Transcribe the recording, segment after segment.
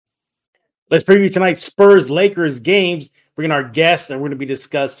Let's preview tonight's Spurs-Lakers games. Bringing our guests, and we're going to be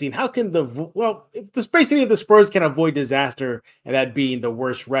discussing how can basically if the Spurs can avoid disaster, and that being the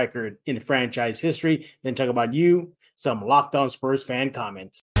worst record in franchise history. Then talk about some Locked On Spurs fan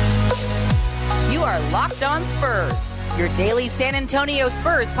comments. You are Locked On Spurs, your daily San Antonio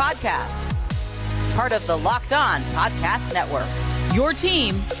Spurs podcast. Part of the Locked On Podcast Network, your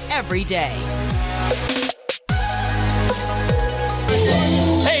team every day.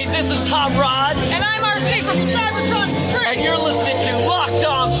 Hey, this is Hot Rod. And I'm RC from the Cybertron Springs. And you're listening to Locked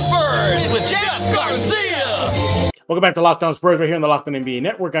On Spurs with Jeff Garcia. Welcome back to Locked On Spurs right here on the Locked On NBA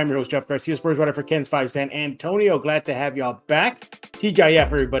Network. I'm your host, Jeff Garcia, Spurs writer for Ken's 5 San Antonio. Glad to have y'all back. TGIF,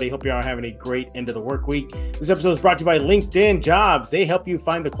 everybody. Hope y'all are having a great end of the work week. This episode is brought to you by LinkedIn Jobs. They help you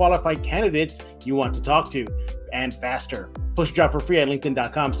find the qualified candidates you want to talk to and faster. Post your job for free at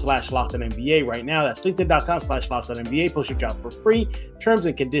linkedin.com/LockedOnNBA right now. That's linkedin.com/LockedOnNBA. Post your job for free. Terms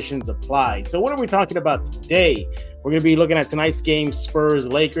and conditions apply. So what are we talking about today? We're going to be looking at tonight's game,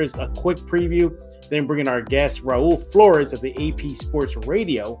 Spurs-Lakers, a quick preview. Then bringing our guest, Raul Flores of the AP Sports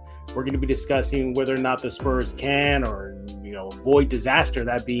Radio. We're going to be discussing whether or not the Spurs can avoid disaster,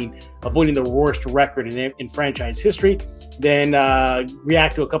 that being avoiding the worst record in franchise history. Then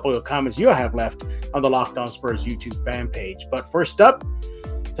react to a couple of comments you have left on the Locked On Spurs YouTube fan page. But first up,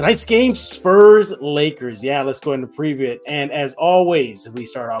 tonight's game, Spurs-Lakers. Yeah, let's go into preview it. And as always, we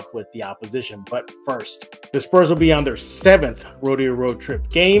start off with the opposition. But first, the Spurs will be on their 7th rodeo road trip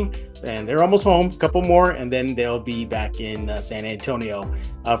game. And they're almost home, a couple more, and then they'll be back in San Antonio.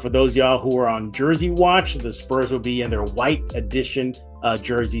 For those of y'all who are on Jersey watch, the Spurs will be in their white edition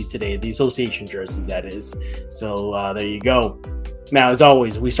jerseys today, the association jerseys, that is. So there you go. Now, as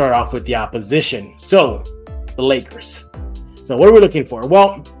always, we start off with the opposition. So, the Lakers. So, what are we looking for?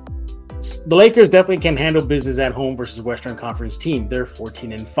 Well, the Lakers definitely can handle business at home versus Western Conference team. They're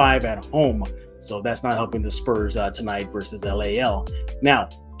 14-5 at home. So, that's not helping the Spurs tonight versus LAL. Now,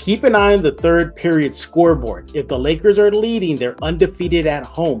 keep an eye on the third period scoreboard. If the Lakers are leading, they're undefeated at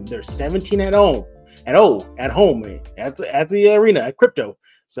home. They're 17 at home, at the arena, at Crypto.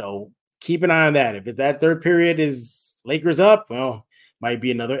 So keep an eye on that. If that third period is Lakers up, well, might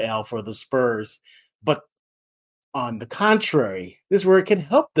be another L for the Spurs. But on the contrary, this is where it can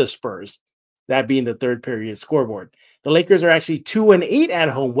help the Spurs, that being the third period scoreboard. The Lakers are actually 2-8 at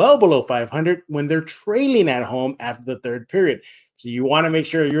home, well below 500 when they're trailing at home after the third period. So you want to make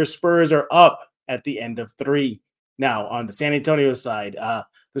sure your Spurs are up at the end of 3. Now, on the San Antonio side,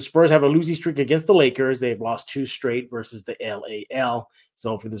 the Spurs have a losing streak against the Lakers. They've lost 2 straight versus the LAL.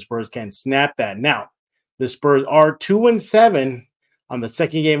 So hopefully the Spurs can snap that. Now, the Spurs are 2-7 on the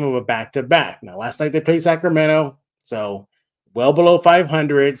second game of a back-to-back. Now, last night they played Sacramento, so well below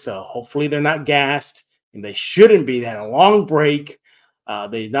 500. So hopefully they're not gassed, and they shouldn't be. They had a long break.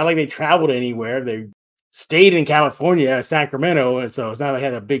 Not like they traveled anywhere. They stayed in California, Sacramento, and so it's not like they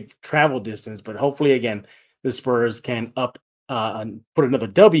had a big travel distance, but hopefully, again, the Spurs can and put another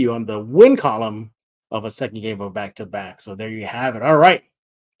W on the win column of a second game of back-to-back. So there you have it. All right.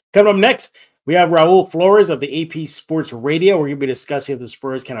 Coming up next, we have Raul Flores of the AP Sports Radio. We're going to be discussing if the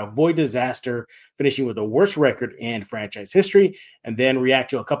Spurs can avoid disaster, finishing with the worst record in franchise history, and then react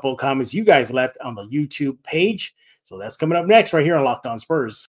to a couple of comments you guys left on the YouTube page. So that's coming up next right here on Locked On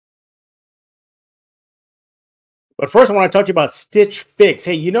Spurs. But first, I want to talk to you about Stitch Fix.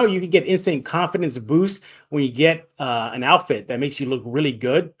 Hey, you can get instant confidence boost when you get an outfit that makes you look really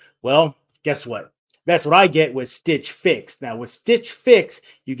good. Well, guess what? That's what I get with Stitch Fix. Now, with Stitch Fix,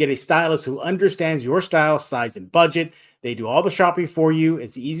 you get a stylist who understands your style, size, and budget. They do all the shopping for you.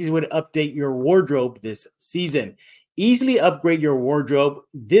 It's the easiest way to update your wardrobe this season. Easily upgrade your wardrobe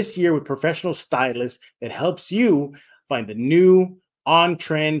this year with professional stylists that helps you find the new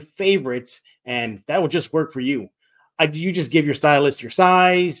on-trend favorites, and that will just work for you. You just give your stylist your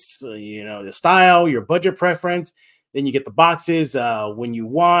size, the style, your budget preference. Then you get the boxes when you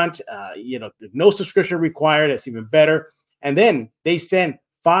want. No subscription required. That's even better. And then they send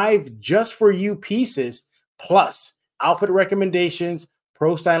 5 just for you pieces plus outfit recommendations,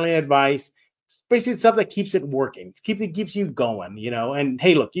 pro styling advice. It's basically stuff that keeps it working. Keeps you going. And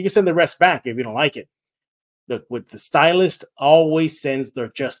hey, look, you can send the rest back if you don't like it. Look, with the stylist, always sends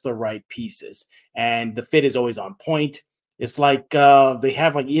just the right pieces, and the fit is always on point. It's like they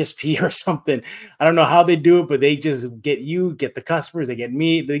have like ESP or something. I don't know how they do it, but they just get the customers, they get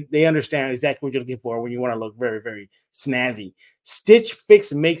me. They understand exactly what you're looking for when you want to look very, very snazzy. Stitch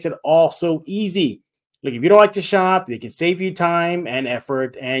Fix makes it all so easy. Look, if you don't like to shop, they can save you time and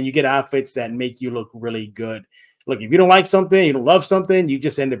effort, and you get outfits that make you look really good. Look, if you don't like something, you don't love something, you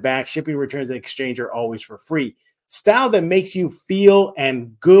just send it back. Shipping, returns, and exchange are always for free. Style that makes you feel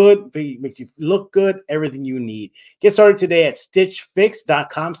and good, makes you look good, everything you need. Get started today at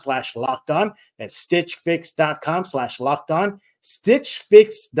stitchfix.com/lockedon. That's stitchfix.com/lockedon.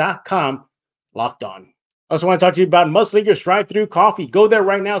 Stitchfix.com locked on. I also want to talk to you about Muslinger's Drive-Thru Coffee. Go there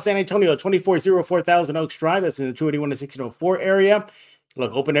right now, San Antonio, 2404 Thousand Oaks Drive. That's in the 281 to 1604 area.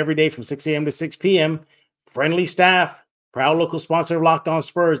 Look, open every day from 6 a.m. to 6 p.m. Friendly staff, proud local sponsor of Locked On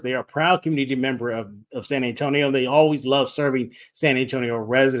Spurs. They are a proud community member of San Antonio. They always love serving San Antonio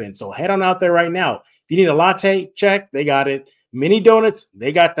residents. So head on out there right now. If you need a latte, check, they got it. Mini donuts,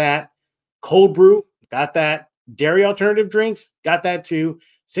 they got that. Cold brew, got that. Dairy alternative drinks, got that too.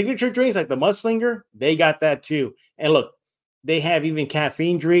 Signature drinks like the Muslinger, they got that too. And look, they have even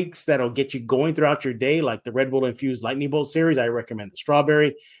caffeine drinks that'll get you going throughout your day, like the Red Bull Infused Lightning Bolt series. I recommend the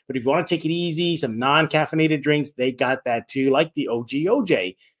strawberry. But if you want to take it easy, some non-caffeinated drinks, they got that too, like the OG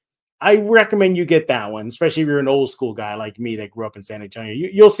OJ. I recommend you get that one, especially if you're an old school guy like me that grew up in San Antonio.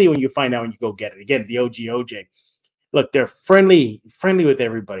 You'll see when you find out when you go get it. Again, the OG OJ. Look, they're friendly with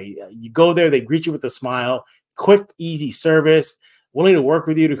everybody. You go there, they greet you with a smile, quick, easy service, willing to work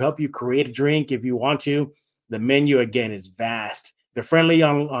with you to help you create a drink if you want to. The menu, again, is vast. They're friendly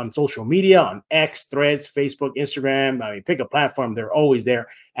on social media, on X, Threads, Facebook, Instagram. I mean, pick a platform. They're always there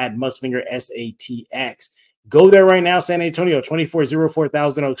at Muslinger, SATX. Go there right now, San Antonio, 2404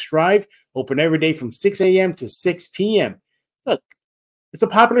 Thousand Oaks Drive. Open every day from 6 a.m. to 6 p.m. Look, it's a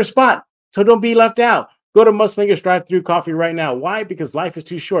popular spot, so don't be left out. Go to Muslinger's Drive-Thru Coffee right now. Why? Because life is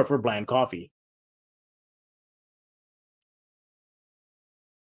too short for bland coffee.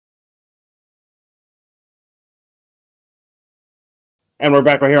 And we're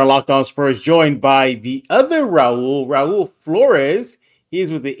back right here on Locked On Spurs, joined by the other Raul Flores. He is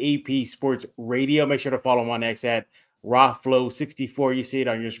with the AP Sports Radio. Make sure to follow him on X at RawFlow64. You see it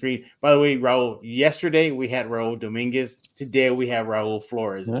on your screen. By the way, Raul, yesterday we had Raul Dominguez. Today we have Raul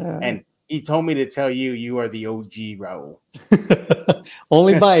Flores. And he told me to tell you, you are the OG Raul.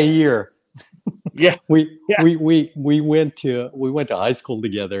 Only by a year. Yeah. We went to high school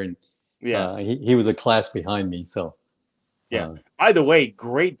together, and he was a class behind me. So yeah. By the way,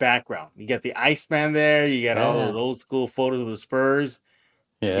 great background. You got the Iceman there. You got all those old school photos of the Spurs.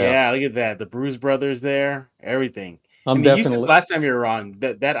 Yeah, look at that. The Bruise Brothers there. Everything. You said last time you were on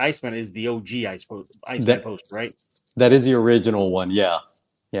that Iceman is the OG Iceman poster, right? That is the original one. Yeah.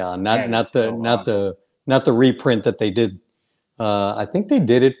 Not the reprint that they did. I think they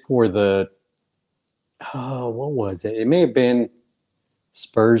did it for the. What was it? It may have been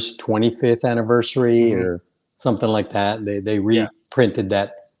Spurs 25th anniversary or something like that. They reprinted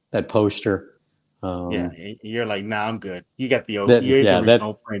that poster. You're like, nah, I'm good. You got the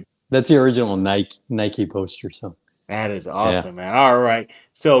original print. That's the original Nike poster. So that is awesome, man. All right.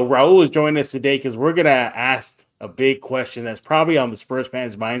 So Raul is joining us today because we're gonna ask a big question that's probably on the Spurs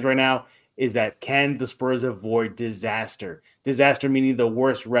fans' minds right now. Is that can the Spurs avoid disaster? Disaster meaning the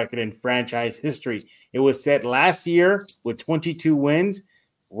worst record in franchise history. It was set last year with 22 wins.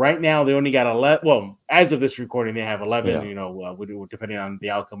 Right now, they only got 11. Well, as of this recording, they have 11, depending on the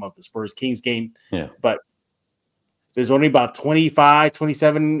outcome of the Spurs-Kings game. Yeah. But there's only about 25,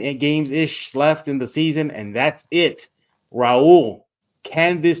 27 games-ish left in the season, and that's it. Raul,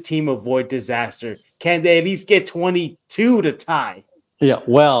 can this team avoid disaster? Can they at least get 22 to tie? Yeah,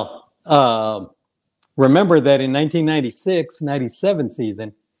 well, remember that in 1996-97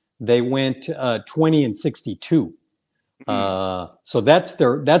 season, they went 20-62. So that's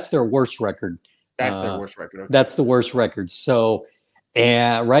their worst record. That's their worst record. Okay. That's the worst record. So,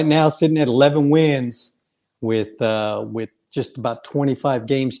 right now sitting at 11 wins with just about 25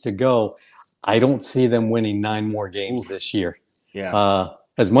 games to go, I don't see them winning 9 more games this year. Yeah.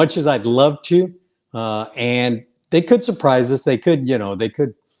 As much as I'd love to, and they could surprise us. They could,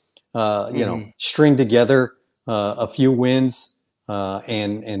 string together a few wins,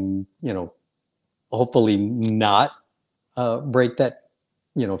 and hopefully not break that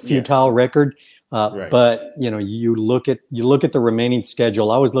futile record. Right. But you look at the remaining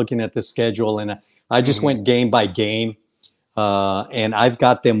schedule. I was looking at the schedule, and I just went game by game, and I've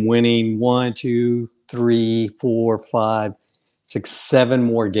got them winning 1, 2, 3, 4, 5, 6, 7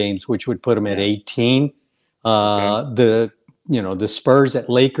 more games, which would put them at 18. The Spurs at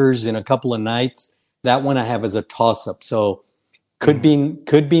Lakers in a couple of nights. That one I have as a toss-up. So could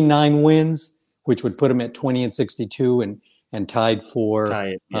be 9 wins, which would put them at 20-62 and tied for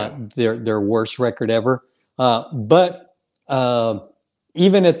their worst record ever. But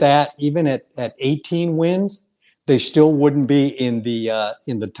even at that, even at 18 wins, they still wouldn't be in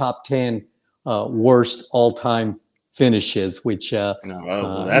the top 10 worst all-time finishes, which That's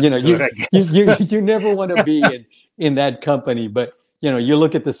good, I guess. you never want to be in that company. But you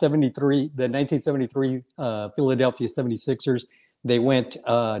look at the 1973 Philadelphia 76ers. They went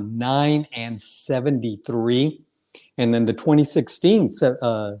 9-73, and then the 2016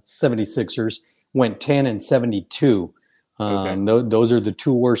 76ers went 10-72. Those are the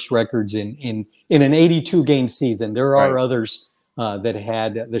two worst records in an 82 game season. There are others that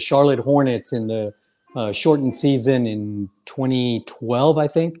had the Charlotte Hornets in the shortened season in 2012, I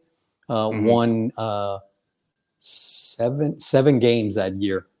think, won 7 games that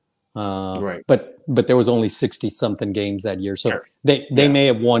year. But there was only 60 something games that year. So they may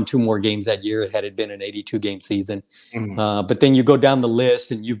have won 2 more games that year had it been an 82 game season. But then you go down the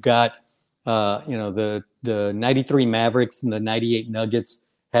list and you've got, the 93 Mavericks and the 98 Nuggets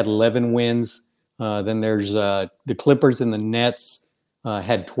had 11 wins. Then there's the Clippers and the Nets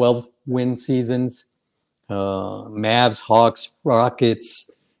had 12 win seasons. Mavs, Hawks,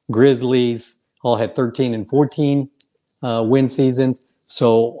 Rockets, Grizzlies all had 13 and 14 win seasons.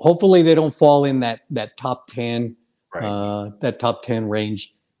 So hopefully they don't fall in that top 10, that top 10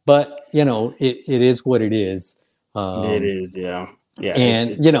 range. But it is what it is. It is, yeah.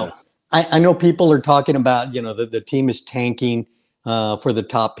 And I know people are talking about the team is tanking for the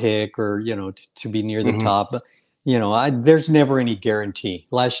top pick or to be near the top. But there's never any guarantee.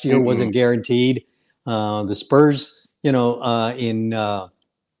 Last year wasn't guaranteed. The Spurs, in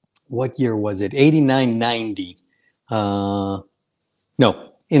what year was it? 89-90.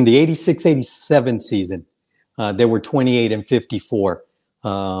 No, in the 86-87 season, they were 28-54.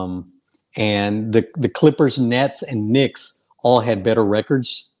 And the Clippers, Nets, and Knicks all had better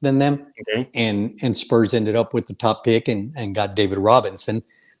records than them. And Spurs ended up with the top pick and got David Robinson,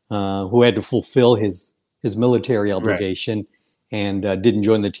 who had to fulfill his military obligation and didn't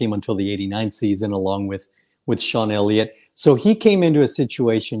join the team until the 89 season, along with Sean Elliott. So he came into a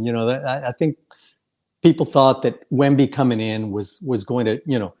situation, that I think people thought that Wemby coming in was going to,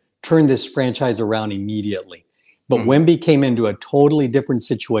 turn this franchise around immediately. But Wemby came into a totally different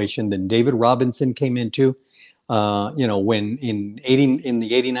situation than David Robinson came into. When in the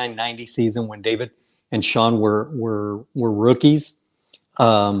 89-90 season, when David and Sean were rookies,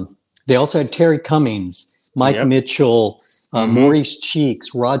 they also had Terry Cummings, Mike Mitchell, Maurice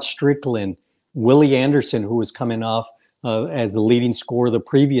Cheeks, Rod Strickland, Willie Anderson, who was coming off as the leading scorer the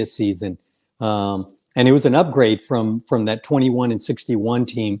previous season. And it was an upgrade from that 21-61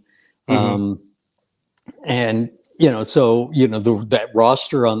 team. That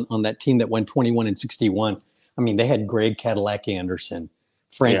roster on that team that went 21-61, I mean, they had Greg Cadillac Anderson,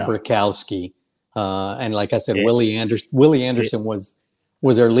 Frank Burkowski, and like I said, Willie Anderson was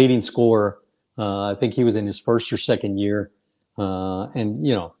their leading scorer. I think he was in his first or second year.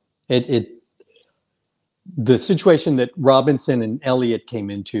 The situation that Robinson and Elliott came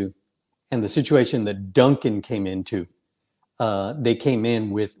into and the situation that Duncan came into, they came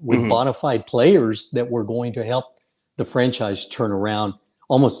in with bona fide players that were going to help the franchise turn around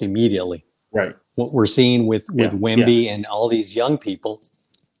almost immediately. Right. What we're seeing with Wemby and all these young people,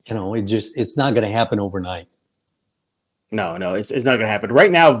 it's not going to happen overnight. No, it's not going to happen.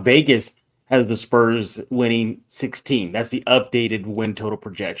 Right now, Vegas has the Spurs winning 16. That's the updated win total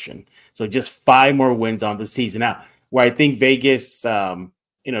projection. So just 5 more wins on the season. Now, where I think Vegas, look,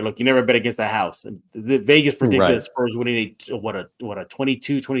 you never bet against the house. The Vegas predicted the Spurs winning a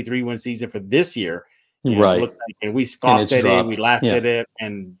 22, 23 win season for this year. It looks like, and we scoffed at it, we laughed at it,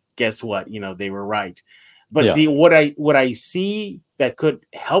 and guess what? They were right. But what I see that could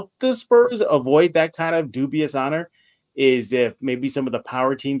help the Spurs avoid that kind of dubious honor is if maybe some of the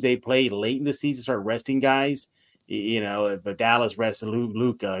power teams they play late in the season start resting guys. If Dallas rests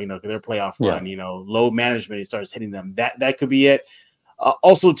Luka, their playoff run, low management starts hitting them. That could be it.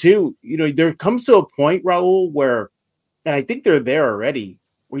 Also, too, there comes to a point, Raul, where, and I think they're there already,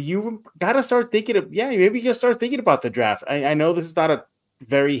 where you got to start thinking of, maybe you start thinking about the draft. I know this is not a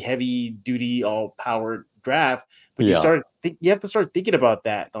very heavy duty, all power draft, but you have to start thinking about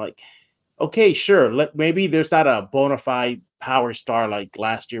that. Like, okay, sure, maybe there's not a bona fide power star like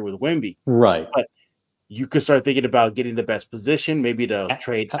last year with Wemby, right? But you could start thinking about getting the best position, maybe to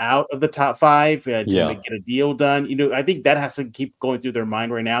trade out of the top 5 to get a deal done. I think that has to keep going through their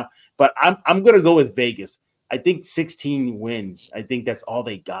mind right now. But I'm going to go with Vegas. I think 16 wins. I think that's all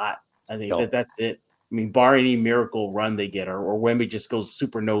they got. I think that's it. I mean, bar any miracle run they get, or Wemby just goes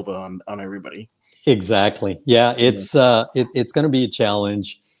supernova on everybody. Exactly. Yeah, it's going to be a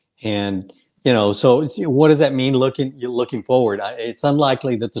challenge, and so what does that mean looking forward? It's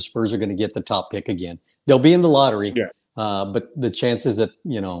unlikely that the Spurs are going to get the top pick again. They'll be in the lottery, but the chances that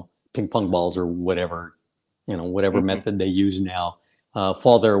ping pong balls or whatever, whatever method they use now,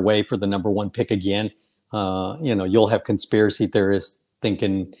 fall their way for the number one pick again, you'll have conspiracy theorists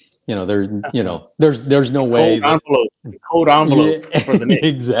thinking, there's no way that code envelope for the Knicks.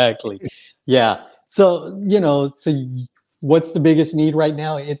 exactly. Yeah. So, what's the biggest need right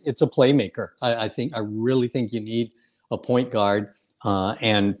now? It's a playmaker. I really think you need a point guard,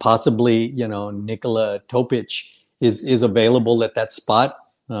 and possibly, Nikola Topic is available at that spot.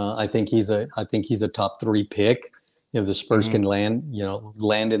 I think he's a top 3 pick if the Spurs can land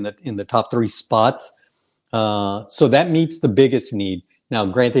in the top 3 spots. So that meets the biggest need. Now,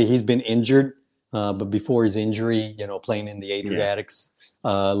 granted, he's been injured, but before his injury, playing in the Adriatics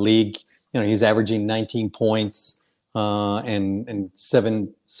League, he's averaging 19 points and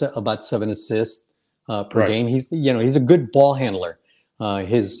about 7 assists per game. He's a good ball handler.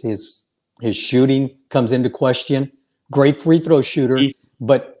 His shooting comes into question. Great free throw shooter,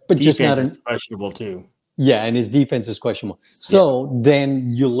 but just not questionable too. Yeah, and his defense is questionable. So then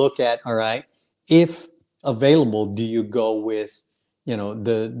you look at, all right, if available, do you go with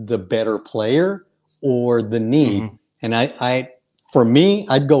the better player or the need? And for me,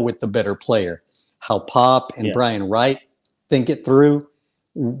 I'd go with the better player. How Pop and Brian Wright think it through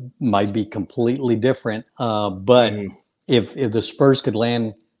might be completely different. But if the Spurs could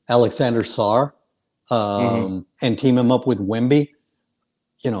land Alexander Sarr and team him up with Wemby,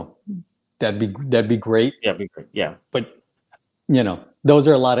 that'd be great. Yeah, be great. Yeah, but those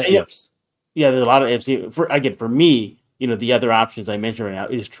are a lot of ifs. Yeah, there's a lot of ifs. For me, the other options I mentioned right now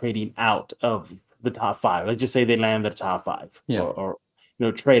is trading out of the top 5. Let's just say they land the top 5, or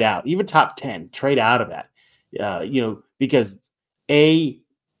trade out, even top 10, trade out of that. Because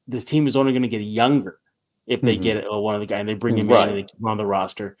this team is only going to get younger if they get one of the guys and they bring him in and they keep him on the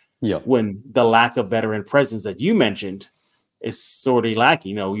roster. Yeah, when the lack of veteran presence that you mentioned is sorely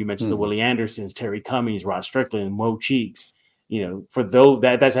lacking. You mentioned the Willie Andersons, Terry Cummings, Ross Strickland, Mo Cheeks. For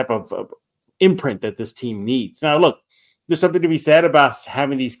that type of imprint that this team needs. Now, look, there's something to be said about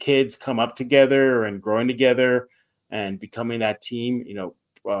having these kids come up together and growing together and becoming that team.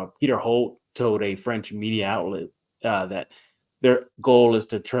 Peter Holt told a French media outlet that their goal is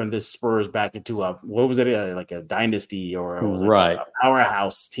to turn this Spurs back into like a dynasty or a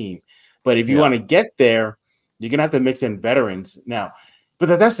powerhouse team. But if you want to get there, you're going to have to mix in veterans now.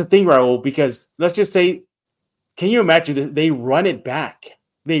 But that's the thing, Raul, because let's just say, can you imagine that they run it back?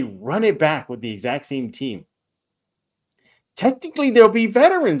 They run it back with the exact same team. Technically, there'll be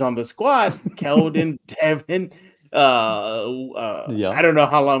veterans on the squad. Keldon, Devin. I don't know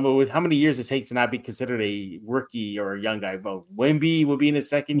how many years it takes to not be considered a rookie or a young guy. But Wemby will be in his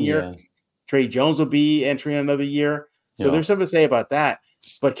second year. Trey Jones will be entering another year. So there's something to say about that.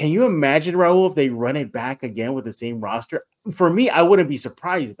 But can you imagine, Raul, if they run it back again with the same roster? For me, I wouldn't be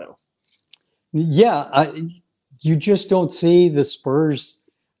surprised, though. Yeah, you just don't see the Spurs,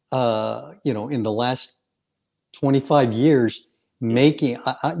 in the last 25 years making,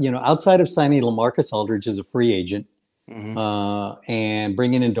 outside of signing LaMarcus Aldridge as a free agent and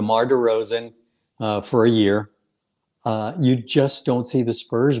bringing in DeMar DeRozan for a year, you just don't see the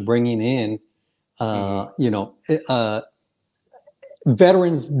Spurs bringing in,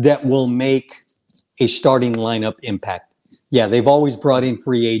 veterans that will make a starting lineup impact. Yeah, they've always brought in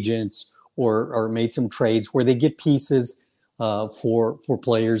free agents or made some trades where they get pieces for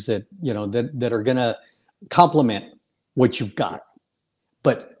players that that are going to complement what you've got.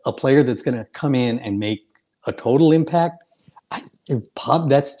 But a player that's going to come in and make a total impact,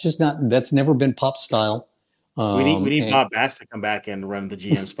 that's never been Pop's style. We need Bob Bass to come back and run the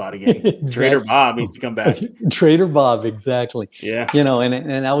GM spot again. Exactly. Trader Bob needs to come back. Trader Bob, exactly. Yeah.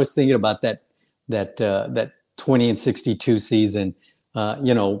 And I was thinking about that 20 and 62 season.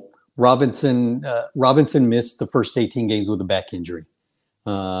 Robinson missed the first 18 games with a back injury.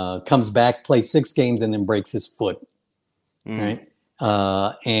 Comes back, plays 6 games, and then breaks his foot. Right.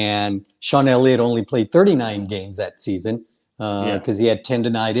 And Sean Elliott only played 39 games that season because he had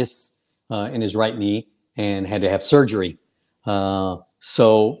tendonitis in his right knee and had to have surgery.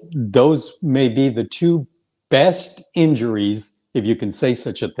 So those may be the 2 best injuries, if you can say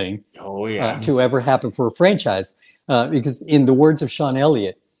such a thing, to ever happen for a franchise. Because in the words of Sean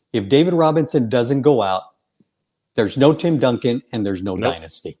Elliott, if David Robinson doesn't go out, there's no Tim Duncan and there's no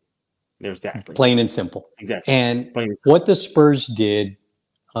dynasty. Exactly. Plain and simple. Exactly. And what the Spurs did,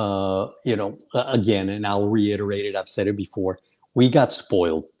 again, and I'll reiterate it, I've said it before, we got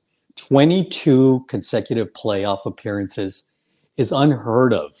spoiled. 22 consecutive playoff appearances is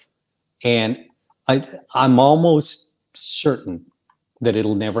unheard of. And I'm almost certain that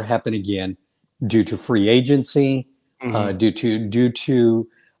it'll never happen again due to free agency, due to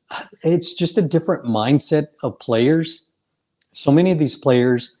it's just a different mindset of players. So many of these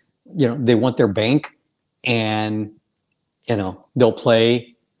players, they want their bank, and they'll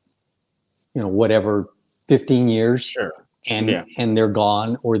play, whatever, 15 years, Sure. and they're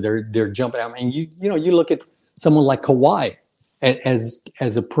gone, or they're jumping out. And you look at someone like Kawhi, as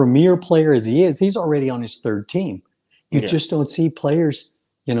a premier player as he is, he's already on his third team. You just don't see players,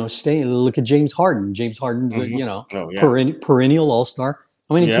 staying. Look at James Harden. James Harden's perennial all-star.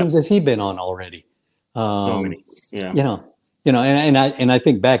 How many teams has he been on already? So many. Yeah. And I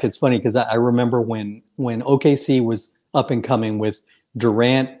think back, it's funny because I remember when OKC was up and coming with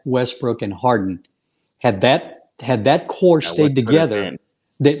Durant, Westbrook, and Harden. Had that core stayed together,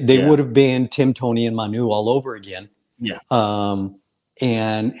 they would have been Tim, Tony, and Manu all over again. Yeah.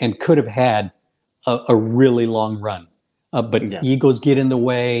 And could have had a really long run. But egos get in the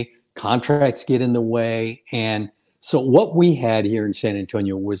way, contracts get in the way, and so what we had here in San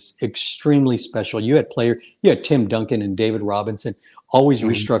Antonio was extremely special. You had Tim Duncan and David Robinson always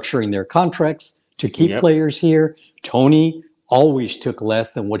restructuring their contracts to keep players here. Tony always took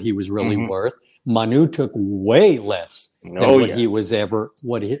less than what he was really worth. Manu took way less than what he was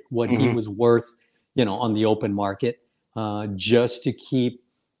he was worth, on the open market, just to keep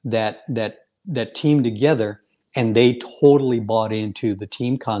that team together. And they totally bought into the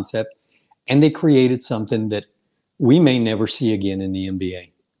team concept, and they created something that we may never see again in the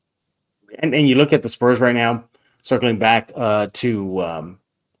NBA. And you look at the Spurs right now, circling back to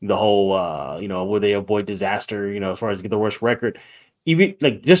the whole, will they avoid disaster, as far as the worst record. Even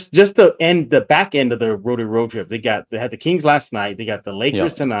like just the back end of the road trip, they had the Kings last night. They got the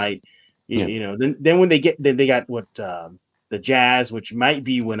Lakers tonight. Then when they got the Jazz, which might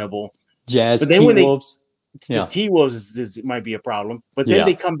be winnable. Jazz, but then T-Wolves. The T-Wolves might be a problem. But then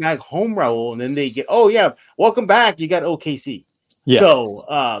they come back home, Raul, and then they get, welcome back. You got OKC. Yeah. So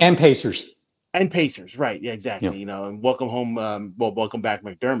and Pacers. And Pacers, right. Yeah, exactly. Yeah. And welcome home, welcome back,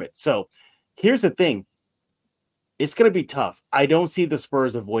 McDermott. So here's the thing. It's going to be tough. I don't see the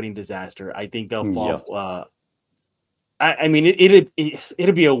Spurs avoiding disaster. I think they'll fall. I mean,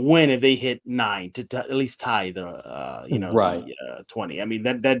 it'll be a win if they hit 9 to at least tie the 20. I mean,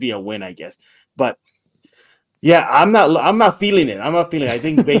 that'd be a win, I guess. But yeah, I'm not feeling it. I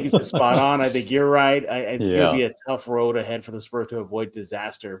think Vegas is spot on. I think you're right. It's going to be a tough road ahead for the Spurs to avoid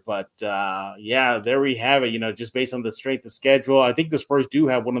disaster. But there we have it. Just based on the strength of schedule, I think the Spurs do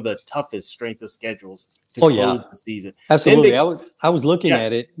have one of the toughest strength of schedules to close the season. Absolutely. I was looking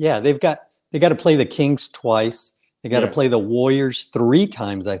at it. Yeah, they got to play the Kings twice. They got to play the Warriors 3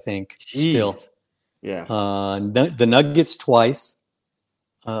 times, I think. Jeez. Still. Yeah. The Nuggets twice.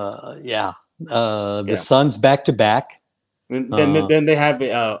 The Suns back to back. Then they have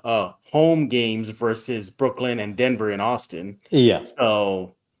home games versus Brooklyn and Denver and Austin. Yeah.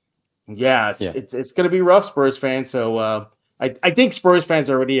 So it's going to be rough, Spurs fans. So I think Spurs fans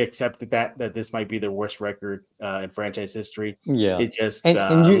already accepted that this might be their worst record in franchise history. Yeah. It just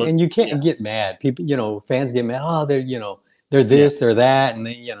and you can't get mad. People, fans get mad. Oh, they're this, they're that, and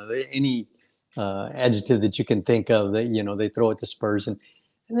any adjective that you can think of that they throw at the Spurs. And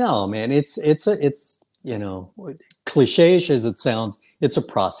no, man, it's cliche-ish as it sounds, it's a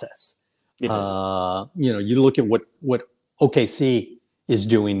process. You look at what OKC is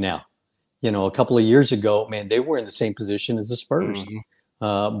doing now. A couple of years ago, man, they were in the same position as the Spurs,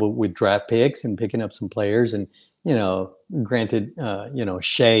 but with draft picks and picking up some players. And, granted,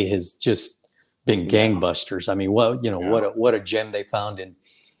 Shea has just been gangbusters. I mean, what a gem they found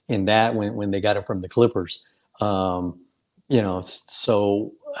in that when they got him from the Clippers. So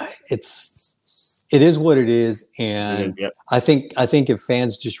it is what it is. And I think if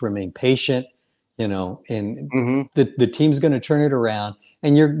fans just remain patient, and the team's going to turn it around,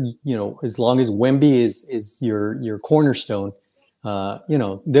 and as long as Wemby is your cornerstone,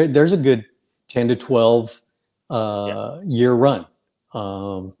 there's a good 10 to 12 year run,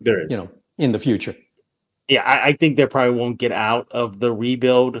 there is. In the future. Yeah, I think they probably won't get out of the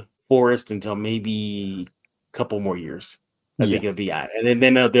rebuild forest until maybe a couple more years. I think it'll be out, and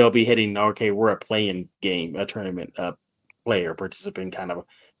then they'll be hitting. Okay, we're a playing game, a tournament, player participant kind of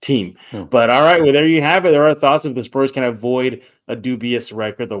team. But all right, well, there you have it. There are thoughts if the Spurs can avoid a dubious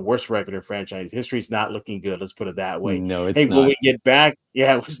record, the worst record in franchise history. Is not looking good. Let's put it that way. No, it's not. When we get back,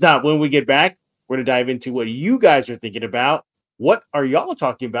 it's not. When we get back, we're gonna dive into what you guys are thinking about. What are y'all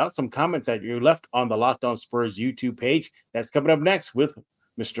talking about? Some comments that you left on the Locked On Spurs YouTube page. That's coming up next with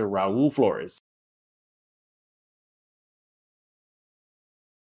Mr. Raul Flores.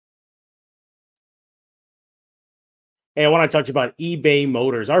 Hey, I want to talk to you about eBay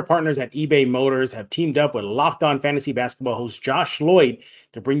Motors. Our partners at eBay Motors have teamed up with Locked On Fantasy Basketball host Josh Lloyd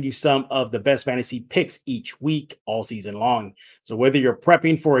to bring you some of the best fantasy picks each week, all season long. So whether you're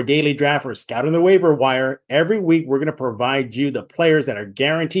prepping for a daily draft or scouting the waiver wire, every week we're going to provide you the players that are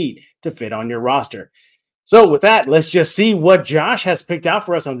guaranteed to fit on your roster. So with that, let's just see what Josh has picked out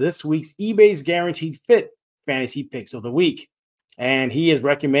for us on this week's eBay's Guaranteed Fit Fantasy Picks of the Week. And he is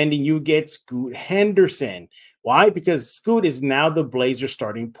recommending you get Scoot Henderson. Why? Because Scoot is now the Blazers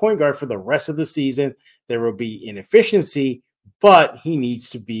starting point guard for the rest of the season. There will be inefficiency, but he needs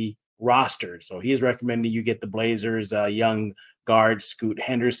to be rostered. So he is recommending you get the Blazers young guard Scoot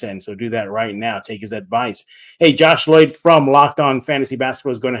Henderson. So do that right now. Take his advice. Hey, Josh Lloyd from Locked On Fantasy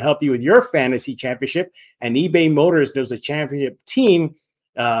Basketball is going to help you with your fantasy championship. And eBay Motors knows a championship team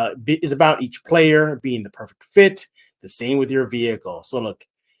is about each player being the perfect fit. The same with your vehicle. So look,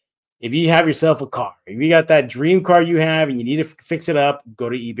 if you have yourself a car, if you got that dream car you have and you need to fix it up, go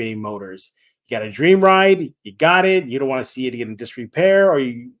to eBay Motors. You got a dream ride, you got it. You don't want to see it get in disrepair, or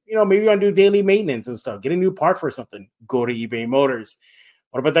maybe you want to do daily maintenance and stuff. Get a new part for something. Go to eBay Motors.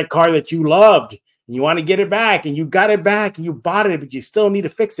 What about that car that you loved and you want to get it back and you got it back and you bought it, but you still need to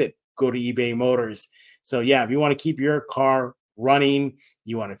fix it? Go to eBay Motors. So yeah, if you want to keep your car running,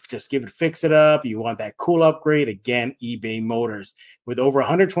 you want to just fix it up, you want that cool upgrade, again, eBay Motors. With over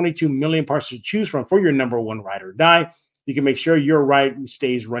 122 million parts to choose from for your number one ride or die, you can make sure your ride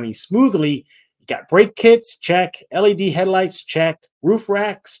stays running smoothly. You got brake kits, check. LED headlights, check. Roof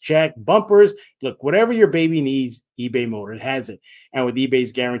racks, check. Bumpers, look, whatever your baby needs, eBay Motors has it. And with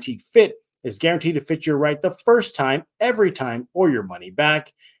eBay's Guaranteed Fit, it's guaranteed to fit your ride the first time, every time, or your money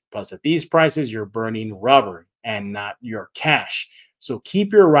back. Plus, at these prices, you're burning rubber and not your cash. So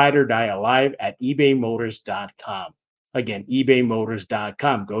keep your ride or die alive at ebaymotors.com. Again,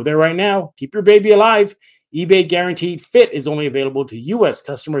 ebaymotors.com. Go there right now. Keep your baby alive. eBay Guaranteed Fit is only available to U.S.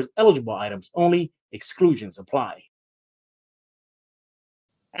 customers, eligible items only. Exclusions apply.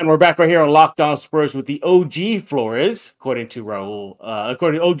 And we're back right here on Locked On Spurs with the OG Flores, according to Raul.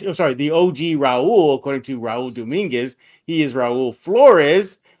 The OG Raul, according to Raul Dominguez. He is Raul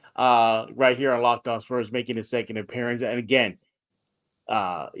Flores, right here on Locked On Spurs, making his second appearance. And again,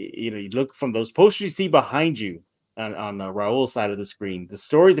 you look from those posters you see behind you on Raul's side of the screen, the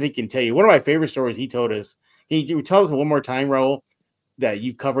stories that he can tell you. One of my favorite stories he told us, he tell us one more time, Raul, that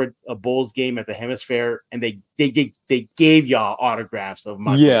you covered a Bulls game at the Hemisphere and they gave y'all autographs of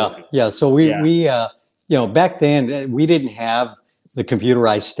Michael Jordan. Yeah. So we back then we didn't have the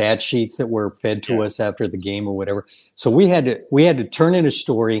computerized stat sheets that were fed to us after the game or whatever. So we had to turn in a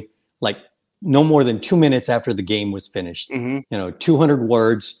story like no more than 2 minutes after the game was finished. 200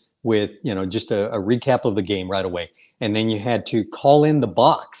 words with just a recap of the game right away, and then you had to call in the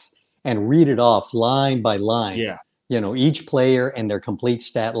box and read it off line by line. Yeah. Each player and their complete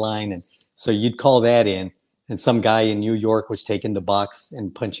stat line. And so you'd call that in, and some guy in New York was taking the box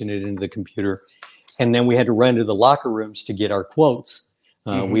and punching it into the computer. And then we had to run to the locker rooms to get our quotes.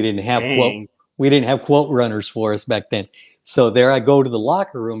 We didn't have quote runners for us back then. So there I go to the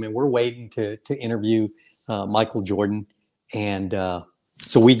locker room, and we're waiting to interview Michael Jordan. And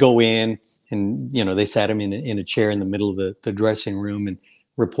so we go in, and they sat him in a chair in the middle of the dressing room, and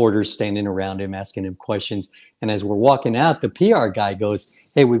reporters standing around him asking him questions. And as we're walking out, the PR guy goes,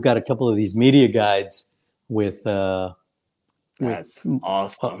 "Hey, we've got a couple of these media guides with that's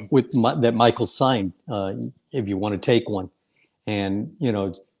awesome that Michael signed. If you want to take one." And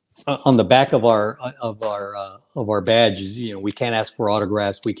on the back of our badges, we can't ask for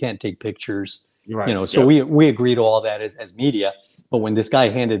autographs, we can't take pictures. Right. So we agree to all that as media. But when this guy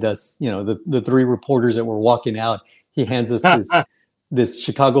handed us, the three reporters that were walking out, he hands us this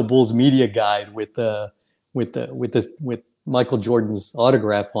Chicago Bulls media guide with Michael Jordan's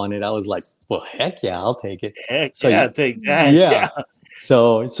autograph on it. I was like, well, heck yeah, I'll take it. Take that. Yeah.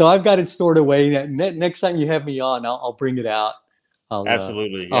 So I've got it stored away. Next time you have me on, I'll bring it out.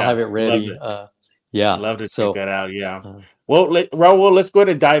 Absolutely. I'll have it ready. Love to check that out. Yeah. Raul, let's go ahead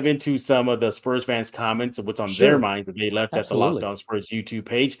and dive into some of the Spurs fans' comments of what's on their minds that they left at the Locked On Spurs YouTube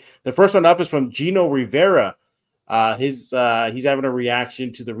page. The first one up is from Gino Rivera. He's having a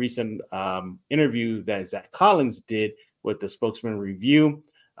reaction to the recent interview that Zach Collins did with the Spokesman Review.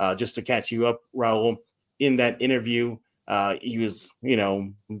 Just to catch you up, Raul, in that interview, he was,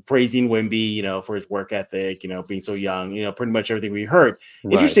 praising Wemby, for his work ethic, being so young, pretty much everything we heard.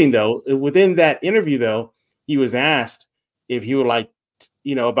 Right. Interesting, though, within that interview, though, he was asked if he would like,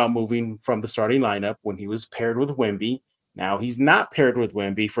 about moving from the starting lineup when he was paired with Wemby. Now he's not paired with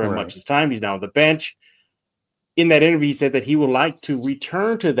Wemby for much of his time. He's now on the bench. In that interview, he said that he would like to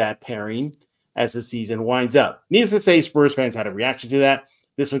return to that pairing as the season winds up. Needless to say, Spurs fans had a reaction to that.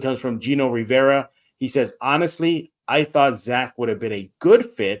 This one comes from Gino Rivera. He says, honestly, I thought Zach would have been a good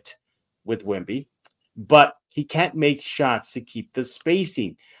fit with Wemby, but he can't make shots to keep the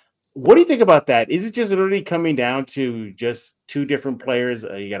spacing. What do you think about that? Is it just literally coming down to just two different players?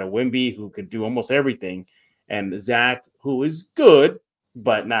 You got a Wemby who could do almost everything, and Zach, who is good,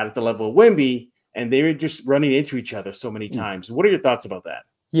 but not at the level of Wemby, and they were just running into each other so many times. What are your thoughts about that?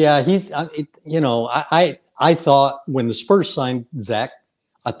 Yeah, I thought when the Spurs signed Zach,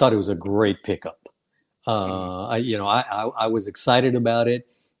 I thought it was a great pickup. I was excited about it,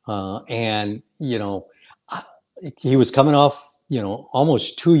 and he was coming off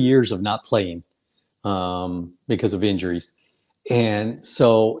almost 2 years of not playing because of injuries, and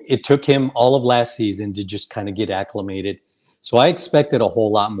so it took him all of last season to just kind of get acclimated. So I expected a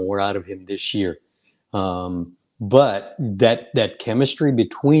whole lot more out of him this year. But that chemistry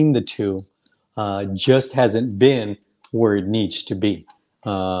between the two just hasn't been where it needs to be.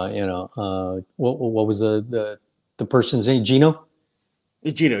 What was the person's name? Gino?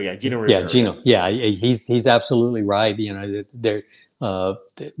 Gino Rivera. Yeah, Gino. Yeah, he's absolutely right. They're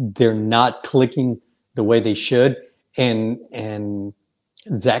not clicking the way they should, and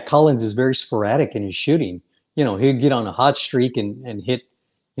Zach Collins is very sporadic in his shooting. He'll get on a hot streak and hit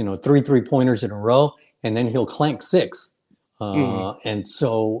 3 pointers in a row, and then he'll clank 6. And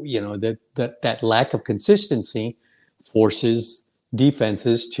so that lack of consistency forces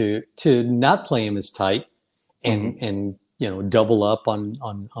defenses to not play him as tight and double up on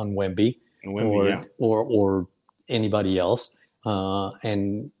Wemby or anybody else,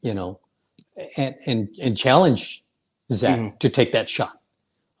 and challenge Zach to take that shot.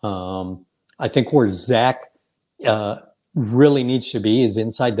 I think where Zach really needs to be is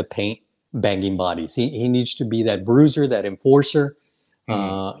inside the paint, banging bodies. He needs to be that bruiser, that enforcer,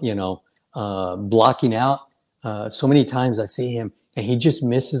 blocking out. So many times I see him and he just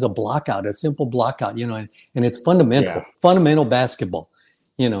misses a block out, a simple block out, and it's fundamental basketball.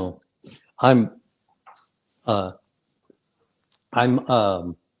 I'm 5'5".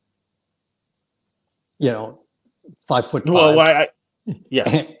 Well,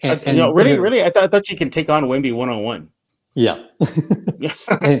 really, I thought you can take on Wemby 1-on-1. Yeah.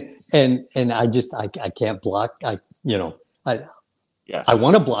 and I can't block. I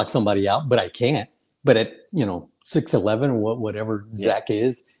want to block somebody out, but I can't. But at 6'11", whatever Zach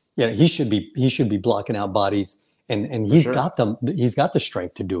is, he should be blocking out bodies, and he's got them. He's got the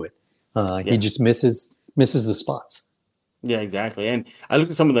strength to do it. He just misses the spots. Yeah, exactly. And I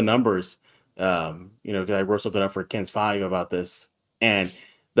looked at some of the numbers. Because I wrote something up for Ken's 5 about this, and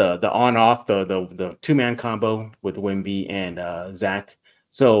the on-off, the two-man combo with Wemby and Zach.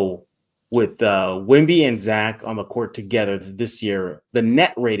 So with Wemby and Zach on the court together this year, the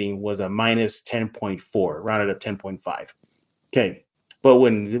net rating was a minus 10.4, rounded up 10.5. Okay. But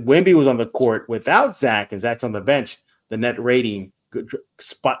when Wemby was on the court without Zach and Zach's on the bench, the net rating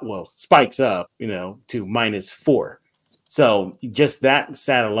spikes up, to -4. So just that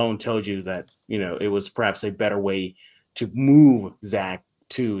stat alone told you that, it was perhaps a better way to move Zach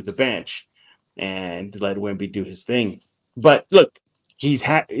to the bench and let Wemby do his thing. But look,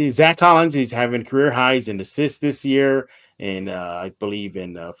 Zach Collins, he's having career highs in assists this year, and I believe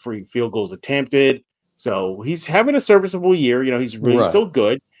in free field goals attempted. So he's having a serviceable year. He's really still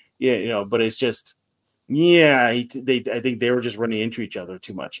good. Yeah, but it's just, I think they were just running into each other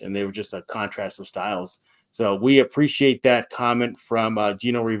too much, and they were just a contrast of styles. So we appreciate that comment from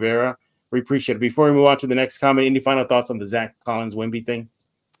Gino Rivera. We appreciate it. Before we move on to the next comment, any final thoughts on the Zach Collins Wemby thing?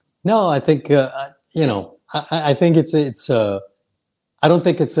 No, I think I think it's I don't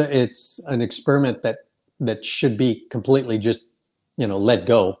think it's an experiment that should be completely just let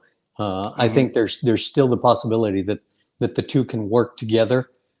go. I think there's still the possibility that the two can work together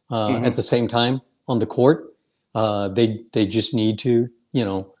at the same time on the court. They just need to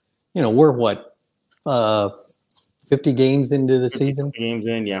we're what 50 games into the season. Games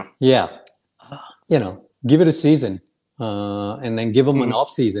in, yeah. Give it a season, and then give them an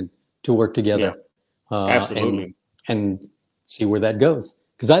off season to work together. Yeah. Absolutely, and see where that goes.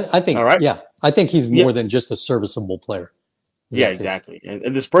 Because I think, I think he's more than just a serviceable player. Yeah, exactly.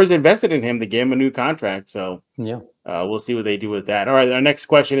 And the Spurs invested in him to give him a new contract. So we'll see what they do with that. All right, our next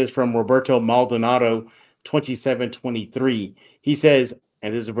question is from Roberto Maldonado, 2723. He says,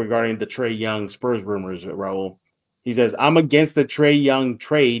 and this is regarding the Trae Young Spurs rumors, Raul. He says, I'm against the Trae Young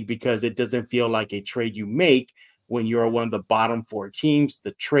trade because it doesn't feel like a trade you make when you're one of the bottom 4 teams.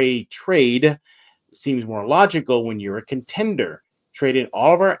 The trade seems more logical when you're a contender. trading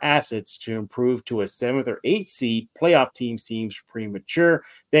all of our assets to improve to a 7th or 8th seed playoff team seems premature.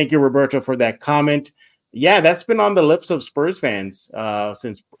 Thank you, Roberto, for that comment. Yeah, that's been on the lips of Spurs fans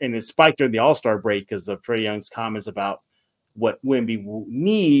since, and it spiked during the All-Star break because of Trae Young's comments about what Wemby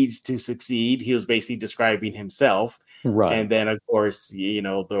needs to succeed. He was basically describing himself. Right. And then, of course,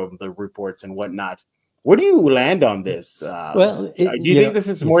 the reports and whatnot. Where do you land on this? Do you think this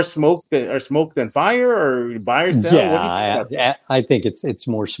is more smoke than fire, or buy or sell? Yeah, what do you think about this? I think it's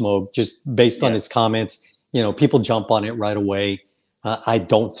more smoke just based on his comments. People jump on it right away. I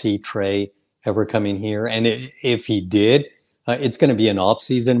don't see Trae ever coming here, and if he did, it's going to be an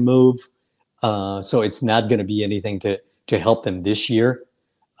off-season move. So it's not going to be anything to help them this year.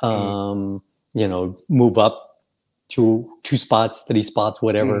 Move up 2 spots, 3 spots,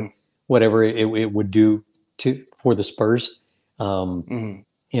 whatever it would do for the Spurs.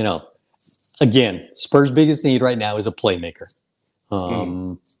 Again, Spurs' biggest need right now is a playmaker.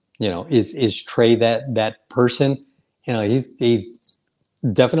 Is Trae that person? He's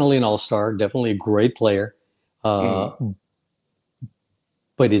definitely an all-star, definitely a great player. But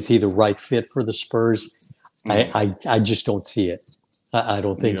is he the right fit for the Spurs? I just don't see it. I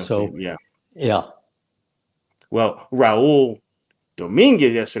don't think so. Yeah. Well, Raul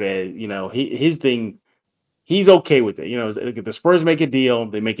Dominguez yesterday, his thing, he's okay with it. If the Spurs make a deal,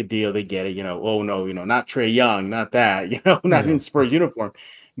 they make a deal, they get it. Oh no, not Trae Young, not that, not in Spurs uniform.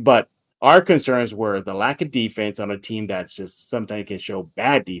 But our concerns were the lack of defense on a team that's just sometimes can show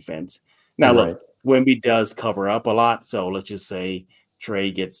bad defense. Now, look, Wemby does cover up a lot. So let's just say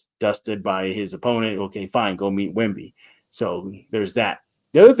Trae gets dusted by his opponent. Okay, fine, go meet Wemby. So there's that.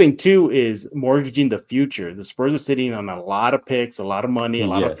 The other thing, too, is mortgaging the future. The Spurs are sitting on a lot of picks, a lot of money, a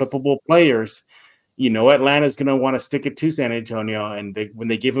lot of flippable players. Atlanta's going to want to stick it to San Antonio, and when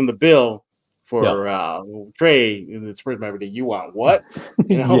they give him the bill for Trae, the Spurs might be, you want what?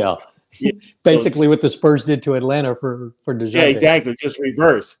 Basically what the Spurs did to Atlanta for DeJounte. Yeah, exactly. Just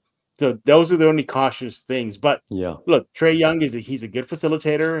reverse. So those are the only cautious things. But look, Trae Young he's a good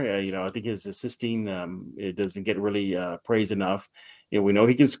facilitator. I think his assisting it doesn't get really praised enough. We know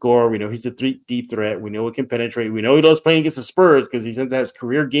he can score. We know he's a deep threat. We know he can penetrate. We know he loves playing against the Spurs because he has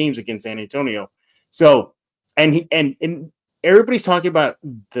career games against San Antonio. So, and everybody's talking about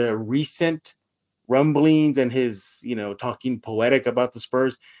the recent rumblings and his, talking poetic about the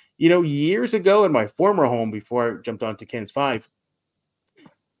Spurs. Years ago in my former home, before I jumped on to Ken's 5, I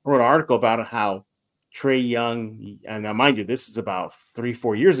wrote an article about how Trae Young, and now mind you, this is about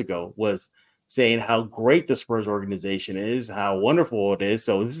 3-4 years ago, was saying how great the Spurs organization is, how wonderful it is.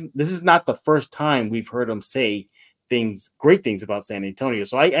 So this is not the first time we've heard him say great things about San Antonio.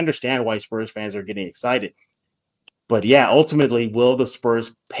 So I understand why Spurs fans are getting excited. But yeah, ultimately, will the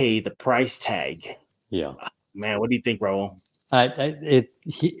Spurs pay the price tag? Yeah. Man, what do you think, Raul?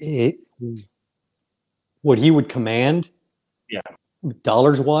 What he would command,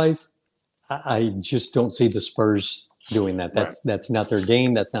 dollars wise, I just don't see the Spurs doing that. That's not their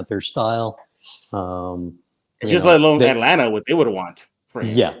game. That's not their style. Let alone Atlanta, what they would want. For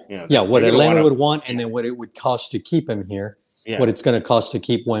him. What Atlanta would want, and then what it would cost to keep him here. What it's going to cost to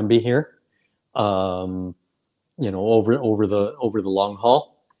keep Wemby here. Over the long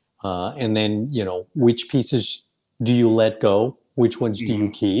haul, and then which pieces do you let go? Which ones do you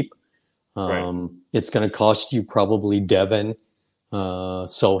keep? It's going to cost you probably Devin,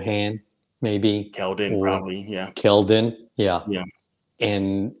 Sohan, maybe Keldon, probably, Keldon,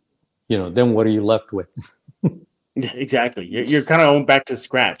 and then what are you left with? Exactly. You're kind of back to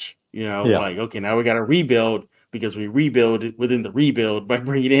scratch. Like, okay, now we got to rebuild because we rebuild within the rebuild by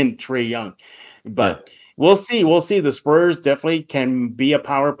bringing in Trae Young. But we'll see. We'll see. The Spurs definitely can be a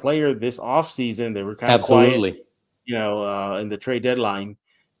power player this offseason. They were kind of quiet, in the trade deadline.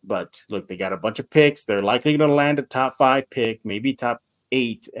 But look, they got a bunch of picks. They're likely going to land a top 5 pick, maybe top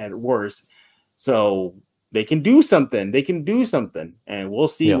 8 at worst. So they can do something. And we'll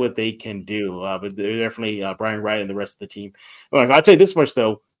see what they can do. But they're definitely Brian Wright and the rest of the team. I'll tell you this much,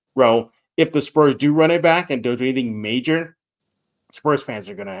 though, Ro. If the Spurs do run it back and don't do anything major, Spurs fans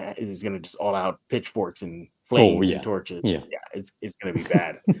are gonna just all out pitchforks and flames and torches. It's gonna be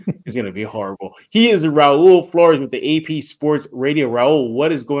bad. It's gonna be horrible. He is Raul Flores with the AP Sports Radio. Raul,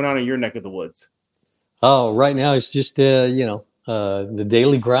 what is going on in your neck of the woods? Oh, right now it's just the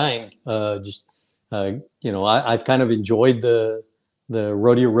daily grind. I've kind of enjoyed the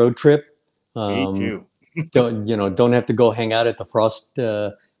rodeo road trip. Me too. don't have to go hang out at the Frost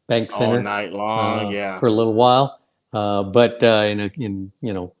Bank Center all night long. For a little while. But in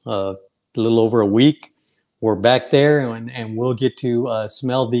a little over a week, we're back there, and we'll get to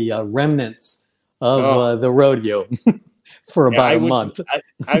smell the remnants of the rodeo. for about a month.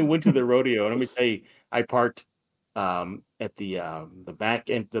 I went to the rodeo, and let me tell you, I parked at the back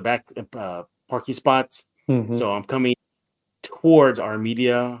parking spots. Mhm. So I'm coming towards our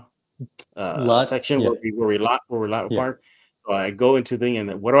media section where we park. So I go into the thing,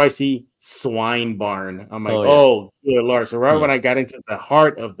 and what do I see? Swine barn. I'm like, good Lord. So when I got into the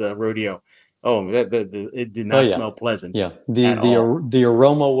heart of the rodeo, it did not smell pleasant. Yeah, the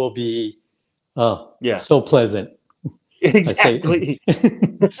aroma will be so pleasant. Exactly.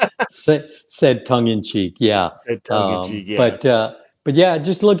 Said tongue in cheek. Yeah. Said tongue in cheek. Yeah. But yeah,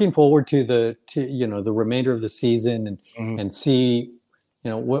 just looking forward to the remainder of the season and see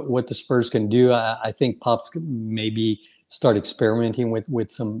what the Spurs can do. I think Pop's maybe start experimenting with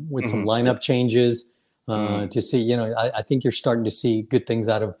some lineup changes to see. I think you're starting to see good things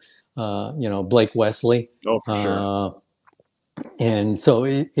out of Blake Wesley. Oh, for sure. And so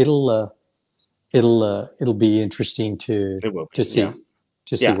it'll be interesting to see.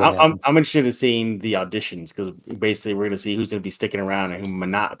 Yeah. I'm interested in seeing the auditions, because basically we're going to see who's going to be sticking around and who might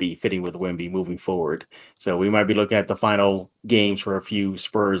not be fitting with Wemby moving forward. So we might be looking at the final games for a few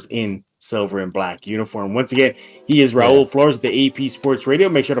Spurs in silver and black uniform. Once again, he is Raul Flores, the AP Sports Radio.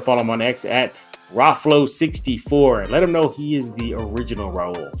 Make sure to follow him on X at Raflo64. Let him know he is the original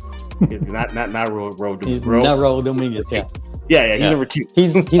Raul, not Raul Dominguez. Yeah. Yeah, he's number 2.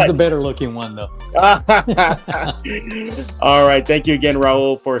 He's the better looking one, though. All right. Thank you again,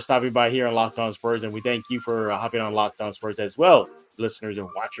 Raul, for stopping by here on Locked On Spurs. And we thank you for hopping on Locked On Spurs as well. Listeners and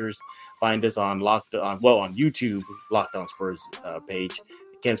watchers, find us on YouTube, Locked On Spurs page,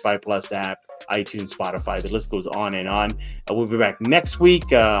 Ken's 5 Plus app, iTunes, Spotify. The list goes on and on. We'll be back next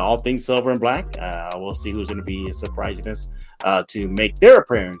week. All things silver and black. We'll see who's going to be surprising us to make their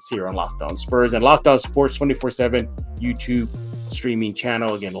appearance here on Locked On Spurs and Locked On Sports 24/7 YouTube streaming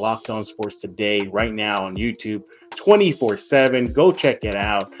channel. Again, Locked On Sports Today right now on YouTube 24/7. Go check it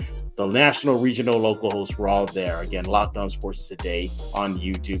out. The national, regional, local hosts were all there. Again, Locked On Sports Today on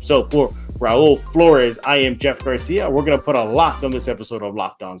YouTube. So for Raul Flores, I am Jeff Garcia. We're going to put a lock on this episode of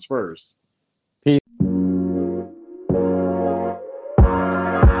Locked On Spurs.